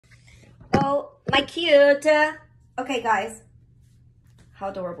Hello, my cute. Okay, guys. How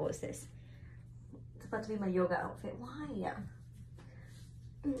adorable is this? It's about to be my yoga outfit. Why?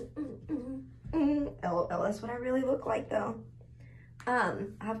 LOL, that's what I really look like though. I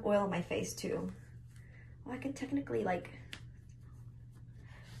have oil on my face too. Well, I could technically like,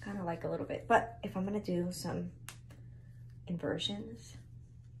 kind of like a little bit, but if I'm gonna do some inversions,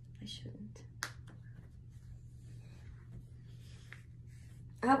 I shouldn't.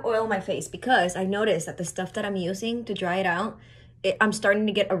 I have oil on my face because I noticed that the stuff that I'm using to dry it out, I'm starting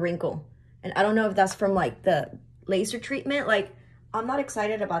to get a wrinkle. And I don't know if that's from like the laser treatment. Like, I'm not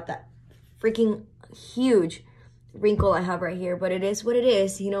excited about that freaking huge wrinkle I have right here, but it is what it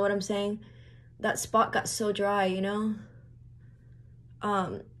is. You know what I'm saying? That spot got so dry, you know?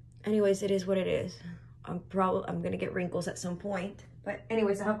 Anyways, it is what it is. I'm gonna get wrinkles at some point. But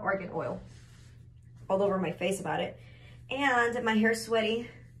anyways, I have argan oil all over my face about it. And my hair's sweaty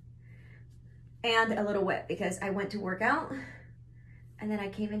and a little wet because I went to work out and then I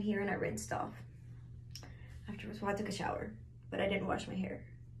came in here and I rinsed off. Afterwards, well, I took a shower, but I didn't wash my hair.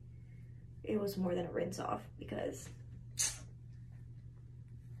 It was more than a rinse off because,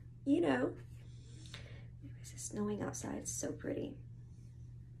 you know, it's snowing outside. It's so pretty.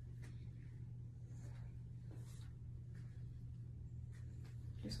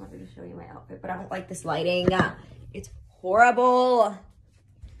 Just wanted to show you my outfit, but I don't like this lighting. It's horrible.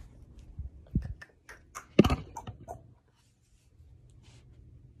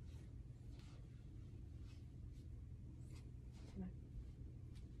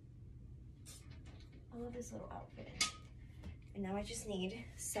 I love this little outfit. And now I just need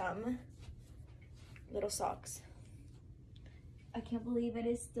some little socks. I can't believe it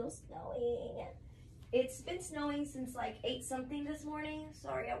is still snowing. It's been snowing since like 8 something this morning.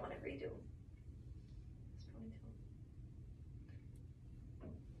 Sorry, I want to redo.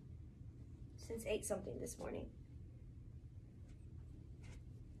 Since 8 something this morning.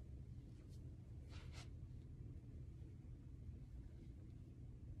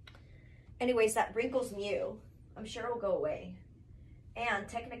 Anyways, that wrinkle's new. I'm sure it'll go away. And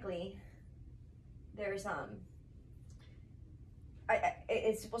technically, there's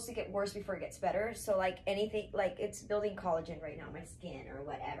it's supposed to get worse before it gets better. So like anything, like it's building collagen right now, my skin or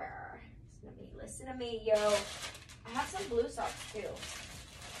whatever. Listen to me, yo. I have some blue socks too.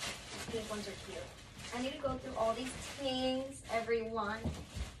 These pink ones are cute. I need to go through all these things, everyone.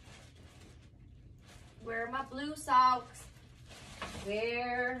 Where are my blue socks?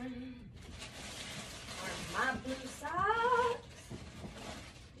 Where are my blue socks?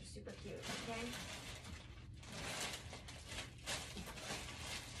 They're super cute, okay?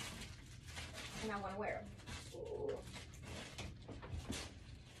 And I want to wear them. Ooh.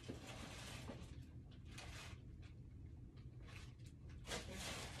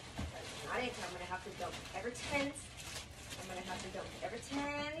 Not it. I'm gonna have to dump Everton's. I'm gonna have to dump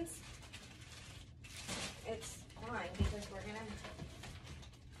Everton's. It's fine because I'm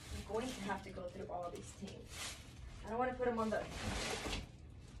going to have to go through all these things. I don't want to put them on the.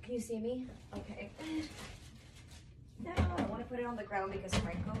 Can you see me? Okay. No, I don't want to put it on the ground because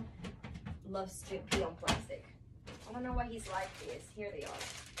Franco loves to pee on plastic. I don't know why he's like this. Here they are.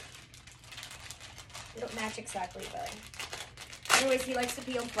 They don't match exactly, but anyways, he likes to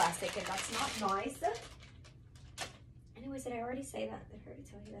pee on plastic, and that's not nice. Anyways, did I already say that? Did I already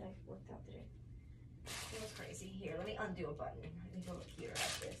tell you that I worked out today? It was crazy. Here, let me undo a button. I think it'll look cuter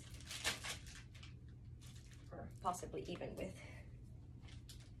like this. Or possibly even with.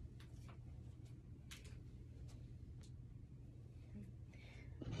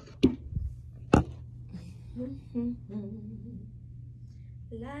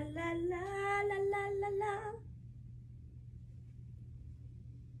 La la la la la la la.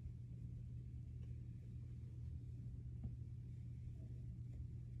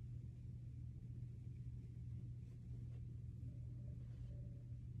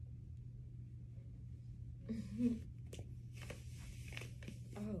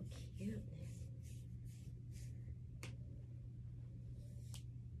 Oh, cuteness.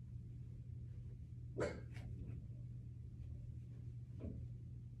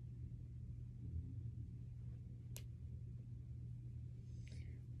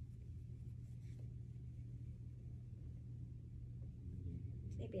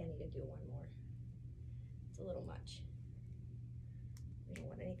 Maybe I need to do one more. It's a little much. We don't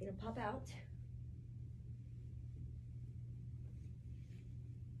want anything to pop out.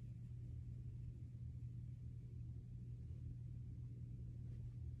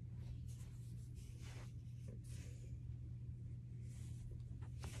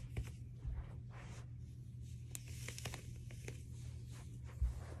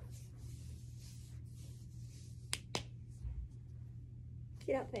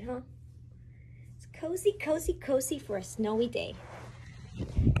 Cute outfit, huh? It's cozy, cozy, cozy for a snowy day.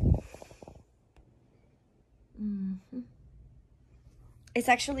 It's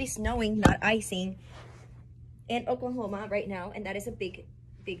actually snowing, not icing, in Oklahoma right now, and that is a big,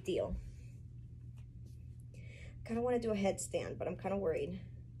 big deal. I kind of want to do a headstand, but I'm kind of worried.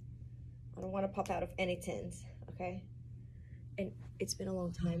 I don't want to pop out of any tins, okay? And it's been a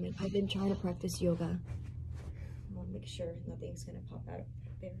long time, and I've been trying to practice yoga. I want to make sure nothing's going to pop out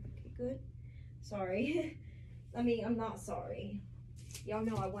there. Okay, good. Sorry. I mean, I'm not sorry. Y'all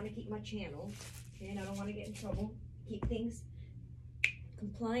know I want to keep my channel, okay? And I don't want to get in trouble. Keep things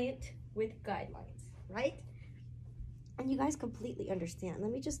compliant with guidelines, right? And you guys completely understand.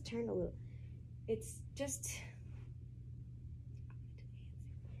 Let me just turn a little. It's just,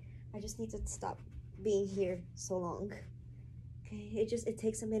 I just need to stop being here so long. Okay, it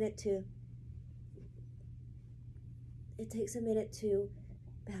takes a minute to,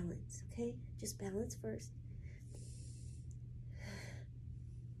 balance, okay? Just balance first.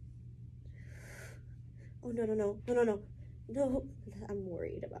 Oh, no. No, I'm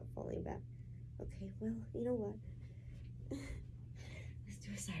worried about falling back. Okay, well, you know what? Let's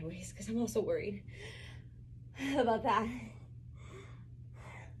do it sideways, because I'm also worried about that.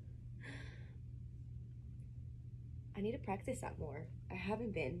 I need to practice that more. I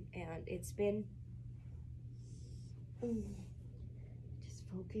haven't been, and it's been... Just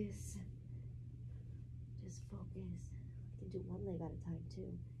focus. Just focus. I can do one leg at a time,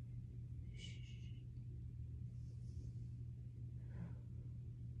 too.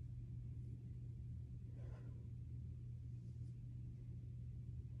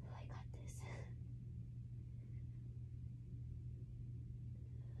 I got this.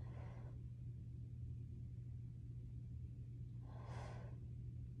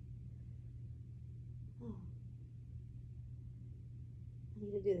 Oh. I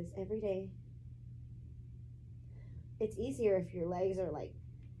need to do this every day. It's easier if your legs are like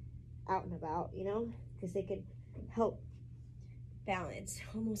out and about, you know, because they can help balance,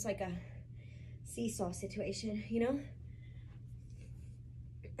 almost like a seesaw situation, you know.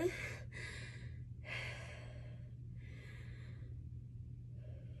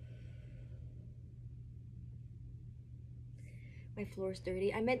 My floor is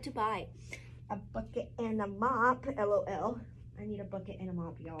dirty. I meant to buy a bucket and a mop, LOL. I need a bucket and a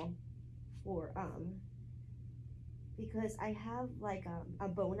mop, y'all, for because I have like a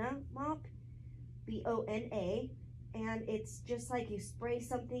Bona mop, B-O-N-A, and it's just like you spray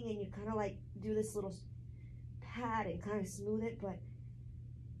something and you kind of like do this little pad and kind of smooth it, but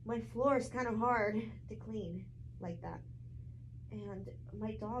my floor is kind of hard to clean like that, and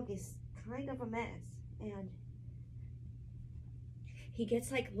my dog is kind of a mess, and he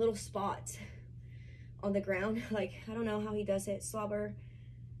gets like little spots on the ground. Like, I don't know how he does it. Slobber,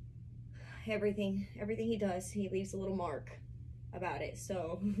 everything he does, he leaves a little mark about it.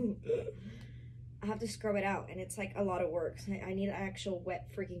 So I have to scrub it out, and it's like a lot of work. I need an actual wet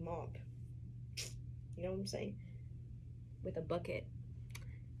freaking mop. You know what I'm saying? With a bucket.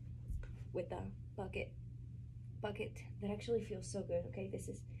 With a bucket that actually feels so good. Okay, this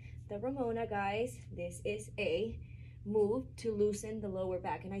is the Ramona, guys. This is a move to loosen the lower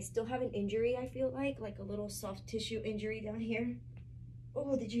back, and I still have an injury. I feel like a little soft tissue injury down here.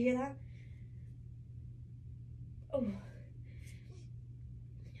 Oh, did you hear that? Oh, we're gonna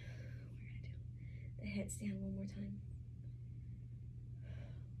do the headstand one more time.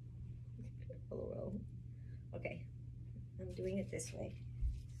 LOL. Okay, I'm doing it this way.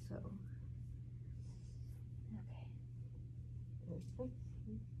 So,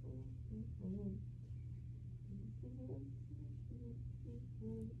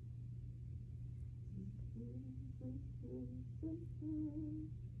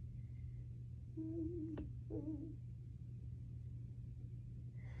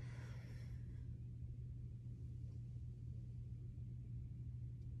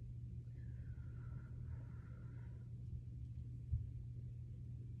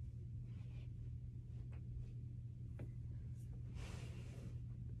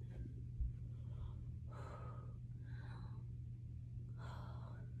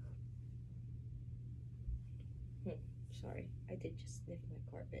 okay. Sorry, I did just sniff my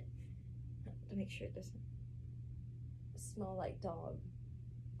carpet to make sure it doesn't smell like dog.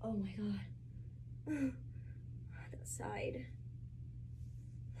 Oh my god. That side.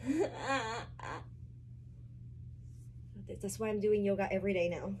 That's why I'm doing yoga every day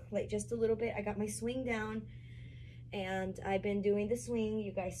now. Like, just a little bit. I got my swing down, and I've been doing the swing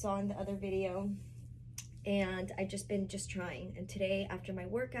you guys saw in the other video, and I've just been trying. And today, after my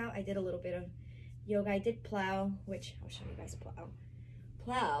workout, I did a little bit of yoga. I did plow, which I'll show you guys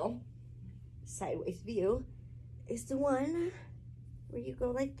plow, sideways view, is the one where you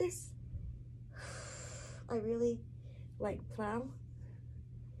go like this. I really like plow,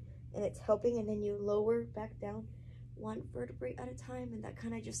 and it's helping, and then you lower back down one vertebrae at a time, and that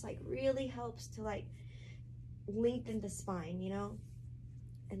kind of just like really helps to like lengthen the spine, you know,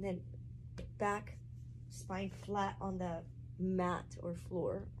 and then back, spine flat on the mat or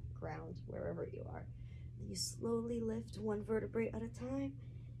floor, ground, wherever you are. And you slowly lift one vertebrae at a time,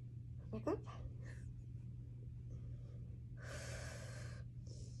 back up.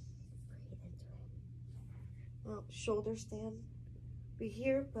 Breathe into it. Well, shoulder stand be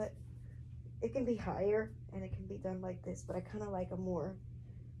here, but it can be higher and it can be done like this, but I kind of like a more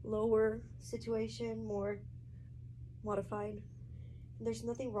lower situation, more modified. And there's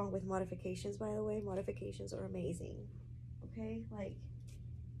nothing wrong with modifications, by the way. Modifications are amazing, okay? Like,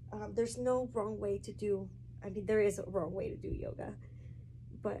 there's no wrong way to do, I mean, there is a wrong way to do yoga,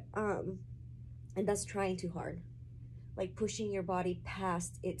 but, and that's trying too hard, like pushing your body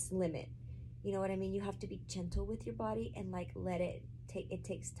past its limit. You know what I mean? You have to be gentle with your body and like let it take, it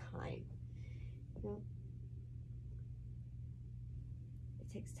takes time, you know?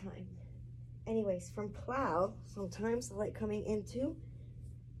 It takes time. Anyways, from plow, sometimes I like coming into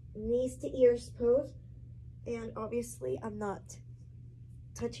knees to ears pose, and obviously I'm not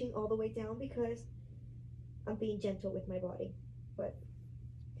touching all the way down because I'm being gentle with my body. But,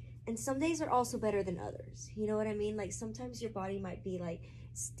 and some days are also better than others, you know what I mean? Like sometimes your body might be like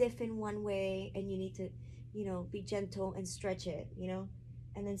stiff in one way and you need to, you know, be gentle and stretch it, you know?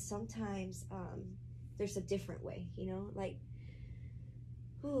 And then sometimes there's a different way, you know, like,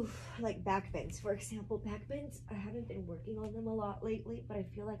 ooh, like back bends, for example. Back bends, I haven't been working on them a lot lately, but I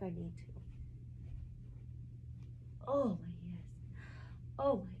feel like I need to. Oh my yes.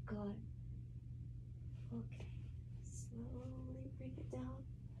 Oh my God. Okay. Slowly bring it down.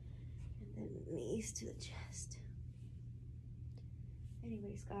 And then knees to the chest.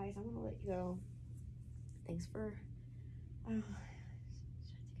 Anyways, guys, I'm gonna let you go. Thanks for should I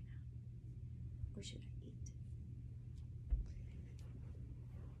take a nap? Or should I eat?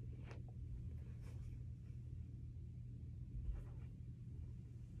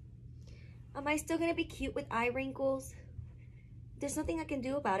 Am I still gonna be cute with eye wrinkles? There's nothing I can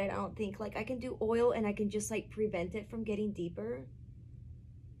do about it, I don't think. Like, I can do oil and I can just like prevent it from getting deeper.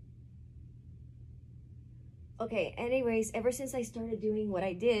 Okay, anyways, ever since I started doing what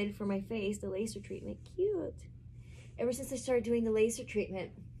I did for my face, the laser treatment, cute. Ever since I started doing the laser treatment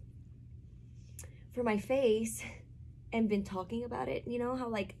for my face and been talking about it, you know how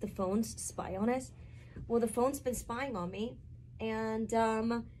like the phones spy on us? Well, the phone's been spying on me and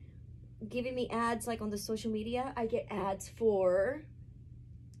giving me ads like on the social media. I get ads for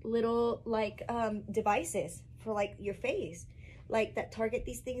little like devices for like your face, like that target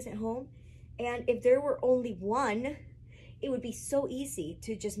these things at home. And if there were only one, it would be so easy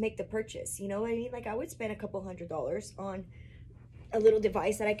to just make the purchase. You know what I mean? Like I would spend a couple $100s on a little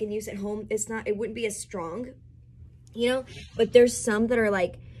device that I can use at home. It wouldn't be as strong, you know, but there's some that are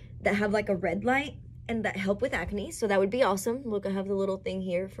like, that have like a red light and that help with acne. So that would be awesome. Look, I have the little thing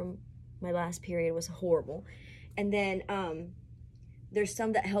here from my last period. It was horrible. And then there's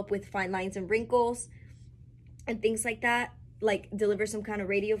some that help with fine lines and wrinkles and things like that, like deliver some kind of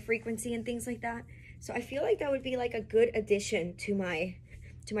radio frequency and things like that. So I feel like that would be like a good addition to my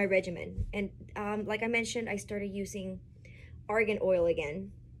regimen. And like I mentioned, I started using argan oil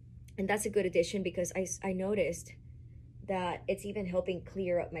again, and that's a good addition because I noticed that it's even helping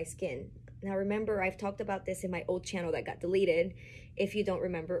clear up my skin. Now remember, I've talked about this in my old channel that got deleted. If you don't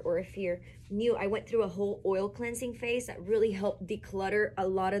remember, or if you're new, I went through a whole oil cleansing phase that really helped declutter a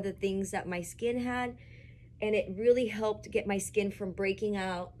lot of the things that my skin had. And it really helped get my skin from breaking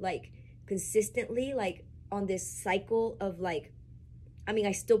out like consistently, like on this cycle of like, I mean,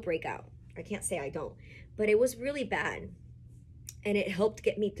 I still break out. I can't say I don't, but it was really bad. And it helped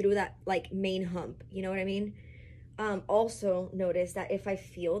get me through that like main hump. You know what I mean? Also notice that if I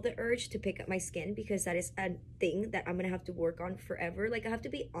feel the urge to pick up my skin, because that is a thing that I'm gonna have to work on forever. Like I have to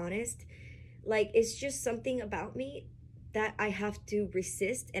be honest, like it's just something about me that I have to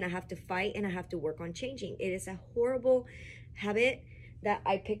resist and I have to fight and I have to work on changing. It is a horrible habit that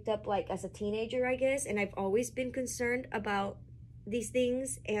I picked up like as a teenager, I guess. And I've always been concerned about these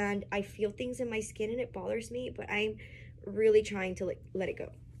things, and I feel things in my skin and it bothers me, but I'm really trying to like let it go.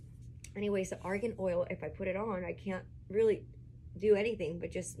 Anyways, the argan oil, if I put it on, I can't really do anything but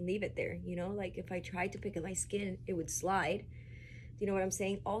just leave it there, you know? Like if I tried to pick at my skin, it would slide. You know what I'm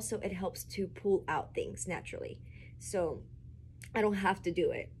saying? Also, it helps to pull out things naturally. So I don't have to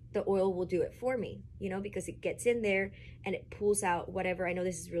do it. the oil will do it for me, you know, because it gets in there and it pulls out whatever. I know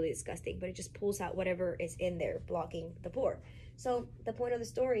this is really disgusting, but it just pulls out whatever is in there blocking the pore. So the point of the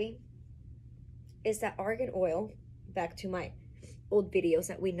story is that argan oil, back to my old videos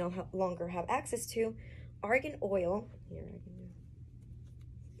that we no longer have access to, argan oil here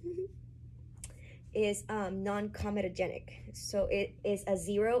is non-comedogenic. So it is a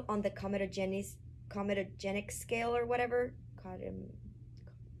 0 on the comedogenic scale or whatever.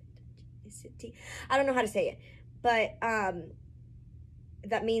 I don't know how to say it, but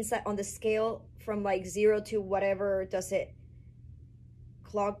that means that on the scale from like 0 to whatever does it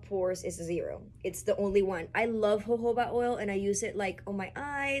clog pores is 0. It's the only one. I love jojoba oil and I use it like on my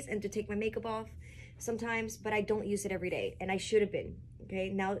eyes and to take my makeup off sometimes, but I don't use it every day, and I should have been. Okay,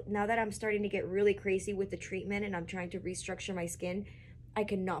 now that I'm starting to get really crazy with the treatment and I'm trying to restructure my skin, I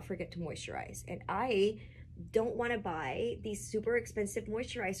cannot forget to moisturize. And I don't want to buy these super expensive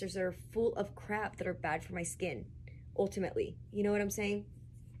moisturizers that are full of crap that are bad for my skin, ultimately. You know what I'm saying?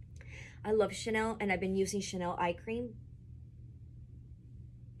 I love Chanel, and I've been using Chanel eye cream,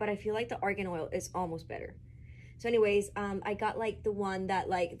 but I feel like the argan oil is almost better. So anyways, I got like the one that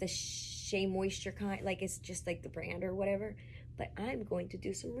like the Shea Moisture kind, like it's just like the brand or whatever. But I'm going to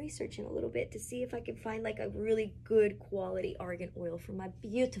do some research in a little bit to see if I can find like a really good quality argan oil for my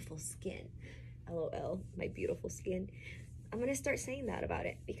beautiful skin. LOL, my beautiful skin. I'm gonna start saying that about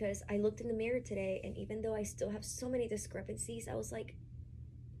it, because I looked in the mirror today, and even though I still have so many discrepancies, I was like,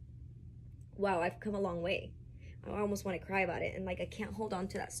 wow, I've come a long way. I almost want to cry about it, and like I can't hold on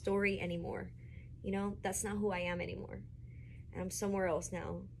to that story anymore. You know, that's not who I am anymore. And I'm somewhere else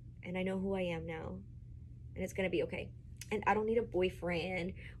now, and I know who I am now, and it's gonna be okay. And I don't need a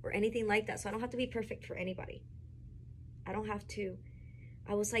boyfriend or anything like that, so I don't have to be perfect for anybody. I don't have to.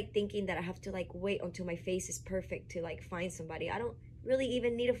 I was like thinking that I have to like wait until my face is perfect to like find somebody. I don't really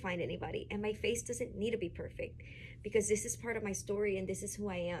even need to find anybody, and my face doesn't need to be perfect, because this is part of my story and this is who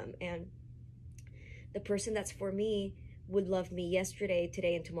I am. And the person that's for me would love me yesterday,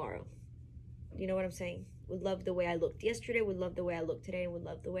 today, and tomorrow. You know what I'm saying? Would love the way I looked yesterday, would love the way I look today, and would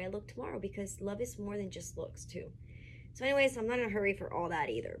love the way I look tomorrow, because love is more than just looks too. So anyways, I'm not in a hurry for all that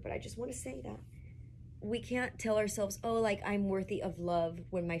either, but I just want to say that we can't tell ourselves, oh, like I'm worthy of love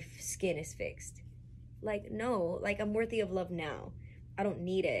when my skin is fixed. Like, no, like I'm worthy of love now. I don't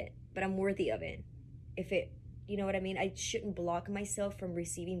need it, but I'm worthy of it. If it, you know what I mean? I shouldn't block myself from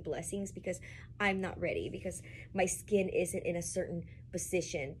receiving blessings because I'm not ready, because my skin isn't in a certain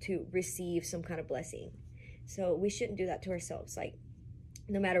position to receive some kind of blessing. So we shouldn't do that to ourselves, like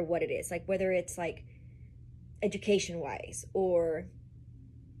no matter what it is, like whether it's like education wise or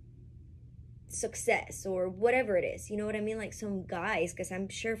success or whatever it is, you know what I mean? Like some guys, because I'm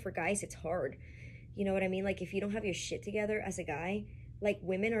sure for guys it's hard, you know what I mean? Like if you don't have your shit together as a guy, like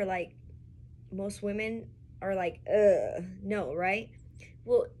women are like, most women are like, no, right?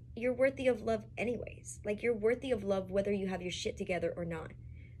 Well, you're worthy of love anyways. Like you're worthy of love whether you have your shit together or not.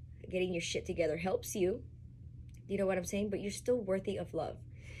 Getting your shit together helps you, you know what I'm saying? But you're still worthy of love.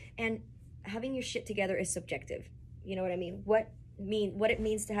 And having your shit together is subjective, you know what I mean? What it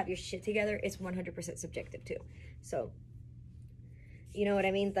means to have your shit together is 100% subjective too. So, you know what I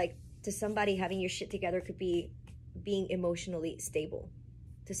mean? Like to somebody, having your shit together could be being emotionally stable.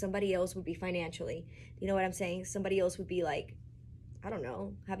 To somebody else would be financially, you know what I'm saying? Somebody else would be like, I don't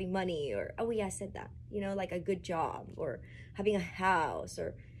know, having money, or, oh yeah, I said that, you know, like a good job or having a house,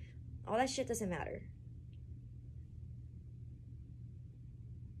 or all that shit doesn't matter.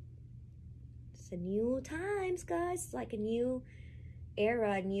 It's a new times, guys. It's like a new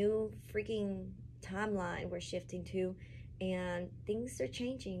era, a new freaking timeline we're shifting to, and things are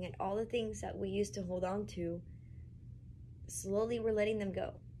changing, and all the things that we used to hold on to, slowly we're letting them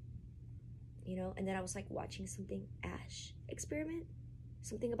go, you know. And then I was like watching something, Ash experiment,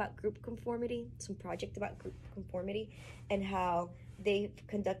 something about group conformity, some project about group conformity, and how they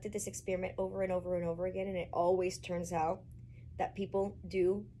conducted this experiment over and over and over again, and it always turns out that people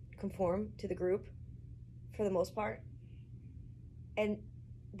do conform to the group for the most part. And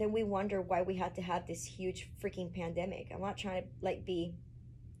then we wonder why we had to have this huge freaking pandemic. I'm not trying to like be,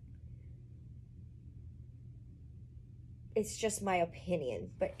 it's just my opinion,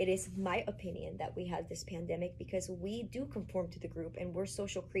 but it is my opinion that we had this pandemic because we do conform to the group, and we're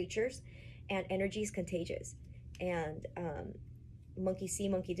social creatures, and energy is contagious, and monkey see,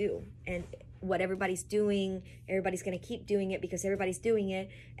 monkey do, and what everybody's doing, everybody's gonna keep doing it because everybody's doing it.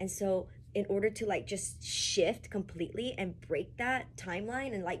 And so in order to like just shift completely and break that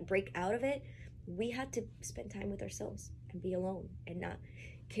timeline and like break out of it, we had to spend time with ourselves and be alone and not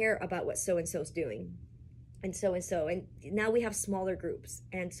care about what so-and-so's doing. and so and so. And now we have smaller groups.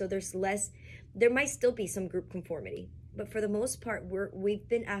 And so there's less, there might still be some group conformity. But for the most part, we've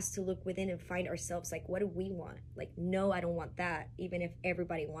been asked to look within and find ourselves, like, what do we want? Like, no, I don't want that, even if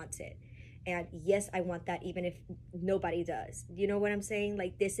everybody wants it. And yes, I want that, even if nobody does. You know what I'm saying?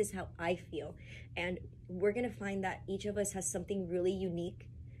 Like, this is how I feel. And we're going to find that each of us has something really unique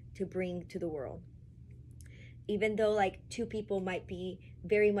to bring to the world. Even though, like, two people might be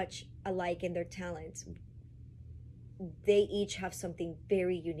very much alike in their talents, they each have something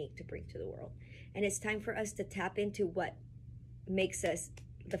very unique to bring to the world. And it's time for us to tap into what makes us,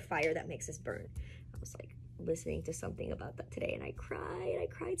 the fire that makes us burn. I was like listening to something about that today, and I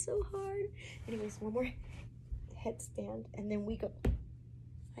cried so hard. Anyways, one more headstand, and then we go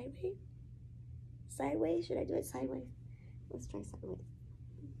sideways. Should I do it sideways? Let's try sideways.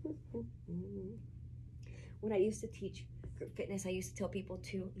 When I used to teach group fitness, I used to tell people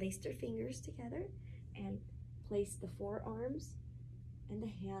to lace their fingers together and place the forearms and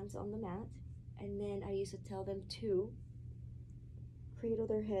the hands on the mat. And then I used to tell them to cradle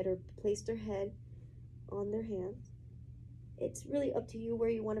their head or place their head on their hands. It's really up to you where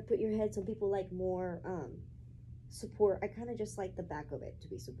you want to put your head. Some people like more support. I kind of just like the back of it to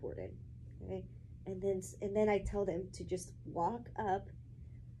be supported. Okay, and then I tell them to just walk up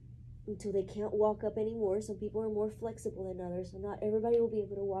until they can't walk up anymore. Some people are more flexible than others, so not everybody will be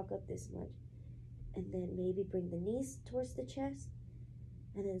able to walk up this much. And then maybe bring the knees towards the chest,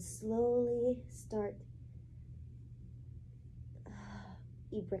 and then slowly start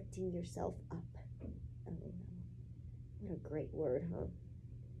erecting yourself up. Oh, what a great word, huh?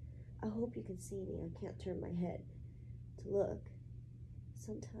 I hope you can see me. I can't turn my head to look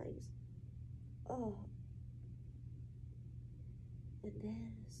sometimes. Oh. And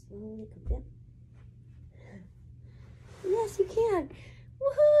then slowly come down. Yes, you can.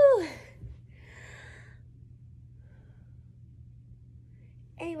 Woohoo!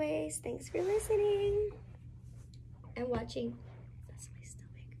 Anyways, thanks for listening and watching. That's my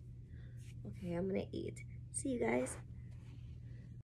stomach. Okay, I'm gonna eat. See you guys.